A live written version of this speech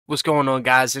What's going on,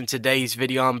 guys? In today's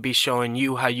video I'm gonna be showing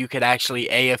you how you could actually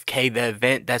AFK the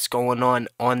event that's going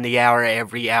on the hour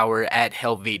every hour at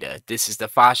Helvetia. This is the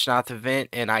Fasnacht event,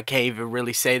 and I can't even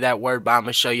really say that word, but I'm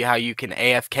gonna show you how you can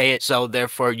AFK it, so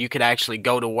therefore you could actually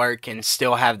go to work and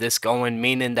still have this going,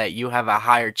 meaning that you have a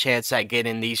higher chance at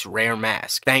getting these rare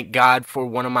masks. Thank God for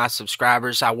one of my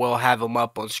subscribers. I will have them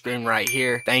up on screen right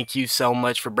here. Thank you so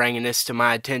much for bringing this to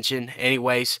my attention.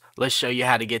 Anyways, let's show you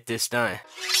how to get this done.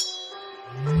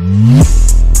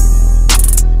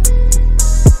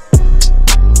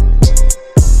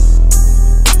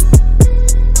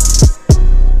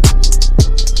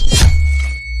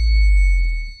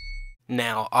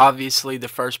 Now, obviously, the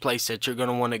first place that you're going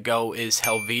to want to go is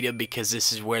Helvetia, because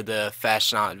this is where the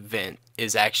Fasnacht event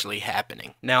is actually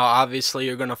happening. Now, obviously,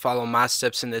 you're going to follow my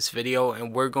steps in this video,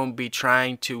 and we're going to be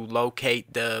trying to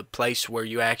locate the place where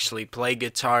you actually play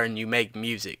guitar and you make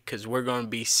music, because we're going to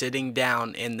be sitting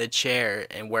down in the chair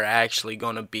and we're actually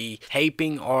going to be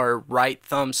taping our right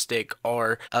thumbstick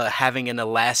or having an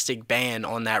elastic band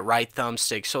on that right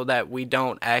thumbstick so that we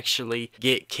don't actually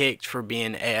get kicked for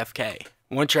being AFK.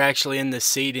 Once you're actually in the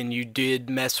seat and you did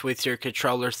mess with your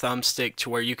controller thumbstick to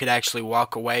where you could actually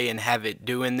walk away and have it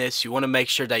doing this, you want to make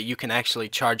sure that you can actually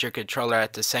charge your controller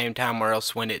at the same time, or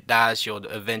else when it dies you'll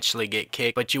eventually get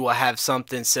kicked. But you will have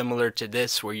something similar to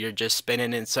this where you're just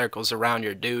spinning in circles around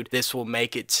your dude. This will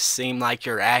make it seem like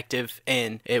you're active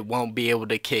and it won't be able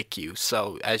to kick you.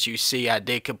 So as you see, I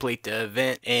did complete the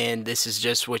event, and this is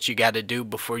just what you got to do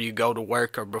before you go to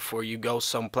work or before you go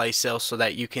someplace else, so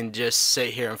that you can just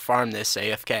sit here and farm this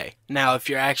AFK. Now, if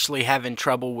you're actually having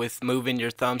trouble with moving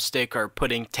your thumbstick or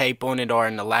putting tape on it or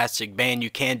an elastic band, you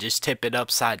can just tip it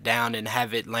upside down and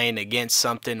have it laying against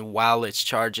something while it's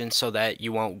charging so that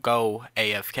you won't go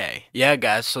AFK. Yeah,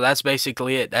 guys, so that's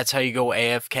basically it. That's how you go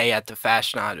AFK at the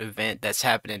Fasnacht event that's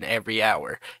happening every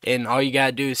hour. And all you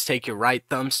gotta do is take your right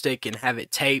thumbstick and have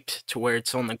it taped to where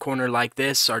it's on the corner like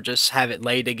this, or just have it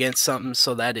laid against something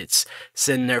so that it's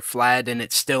sitting there flat and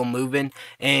it's still moving,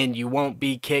 and you won't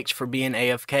be kicked for being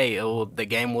AFK. The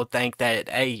game will think that,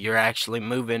 hey, you're actually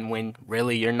moving when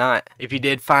really you're not. If you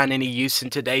did find any use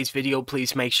in today's video,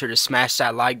 please make sure to smash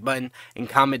that like button and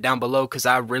comment down below, because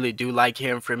I really do like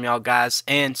hearing from y'all guys,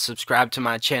 and subscribe to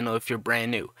my channel if you're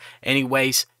brand new.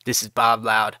 Anyways, this is Bob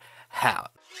Loud,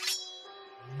 out.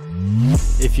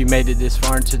 If you made it this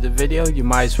far into the video, you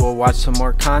might as well watch some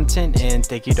more content, and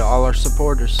thank you to all our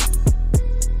supporters.